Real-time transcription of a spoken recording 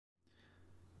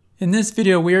In this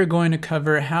video, we are going to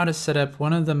cover how to set up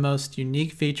one of the most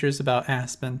unique features about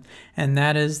Aspen, and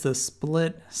that is the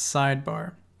split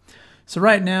sidebar. So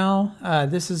right now,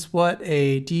 this is what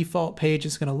a default page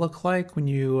is going to look like when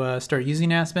you start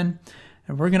using Aspen,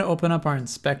 and we're going to open up our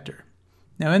inspector.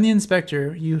 Now in the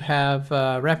inspector, you have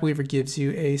RapidWeaver gives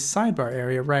you a sidebar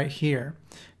area right here.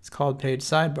 It's called page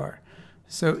sidebar.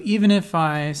 So even if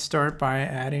I start by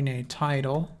adding a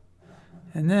title,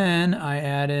 and then I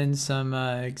add in some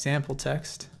example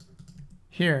text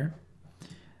here,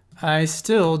 I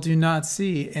still do not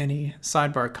see any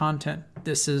sidebar content.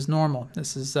 This is normal.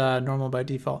 This is normal by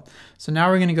default. So now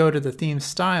we're going to go to the theme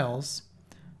styles.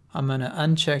 I'm going to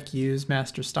uncheck use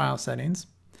master style settings.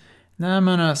 Then I'm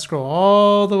going to scroll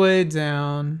all the way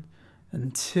down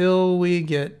until we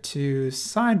get to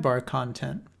sidebar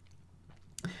content.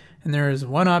 And there is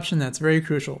one option that's very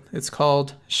crucial. It's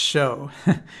called show.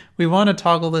 We want to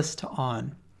toggle this to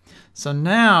on. So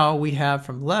now we have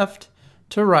from left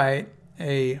to right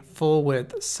a full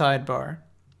width sidebar.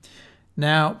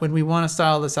 Now when we want to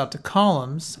style this out to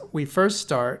columns, we first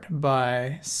start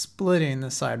by splitting the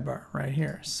sidebar right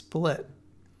here, split.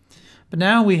 But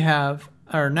now we have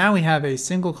a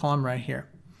single column right here.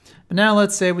 But now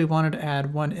let's say we wanted to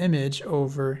add one image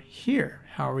over here.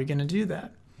 How are we going to do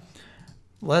that?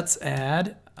 I'm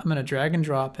going to drag and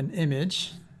drop an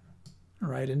image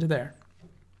right into there.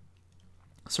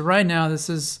 So right now this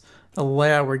is the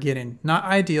layout we're getting. Not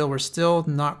ideal, we're still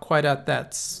not quite at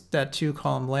that two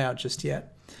column layout just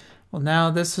yet. Well,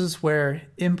 now this is where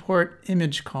import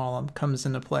image column comes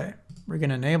into play. We're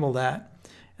going to enable that.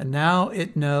 And now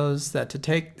it knows that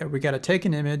we got to take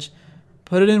an image,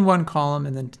 put it in one column,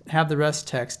 and then have the rest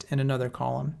text in another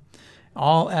column,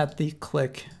 all at the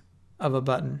click of a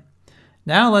button.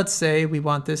 Now let's say we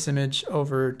want this image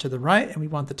over to the right and we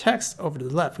want the text over to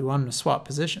the left. We want them to swap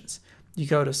positions. You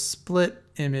go to split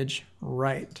image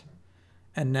right.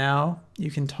 And now you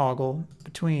can toggle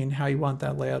between how you want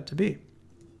that layout to be.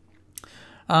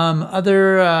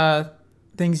 Other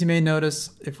things you may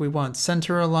notice, if we want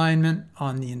center alignment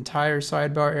on the entire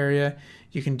sidebar area,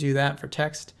 you can do that for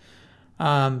text.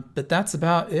 But that's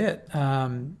about it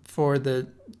for the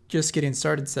just getting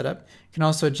started setup. You can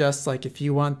also adjust, like if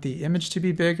you want the image to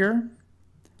be bigger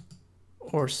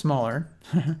or smaller.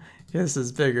 This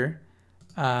is bigger.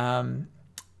 And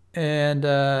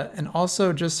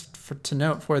also just to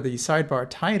note for the sidebar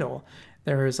title,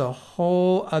 there is a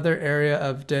whole other area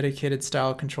of dedicated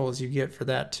style controls you get for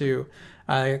that too.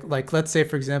 Like let's say,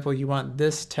 for example, you want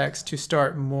this text to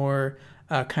start more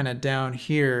kind of down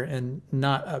here and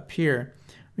not up here.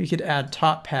 We could add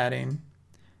top padding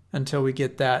until we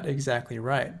get that exactly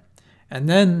right. And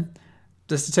then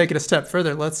just to take it a step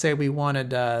further, let's say we wanted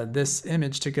this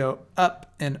image to go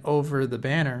up and over the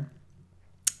banner.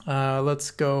 Let's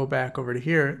go back over to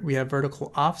here. We have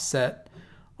vertical offset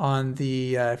on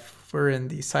the, if we're in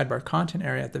the sidebar content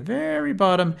area at the very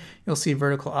bottom, you'll see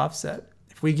vertical offset.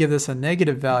 If we give this a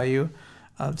negative value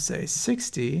of say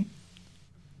 60,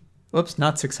 whoops,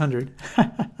 not 600,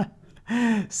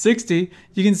 60,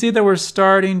 you can see that we're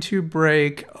starting to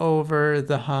break over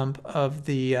the hump of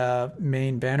the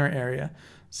main banner area.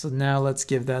 So now let's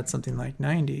give that something like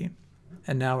 90,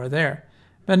 and now we're there.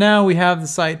 But now we have the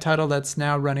site title that's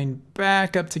now running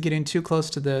back up to getting too close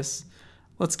to this.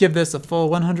 Let's give this a full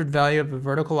 100 value of a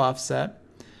vertical offset.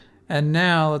 And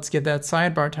now let's give that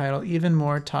sidebar title even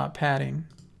more top padding.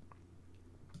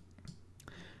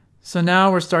 So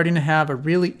now we're starting to have a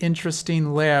really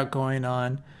interesting layout going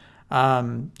on.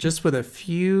 Just with a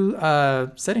few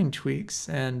setting tweaks.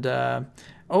 And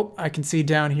oh, I can see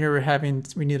down here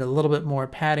we need a little bit more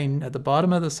padding at the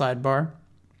bottom of the sidebar,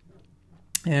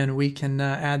 and we can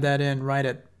add that in right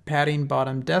at padding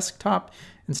bottom desktop.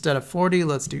 Instead of 40,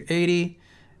 let's do 80.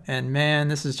 And man,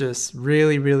 this is just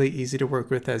really, really easy to work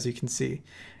with, as you can see.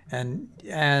 And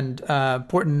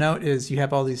important note is you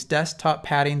have all these desktop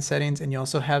padding settings, and you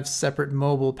also have separate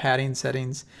mobile padding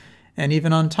settings. And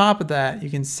even on top of that, you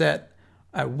can set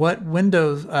what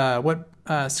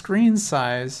screen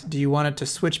size do you want it to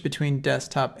switch between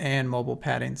desktop and mobile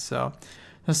padding. So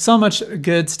there's so much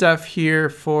good stuff here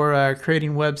for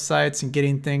creating websites and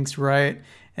getting things right,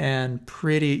 and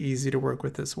pretty easy to work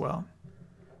with as well.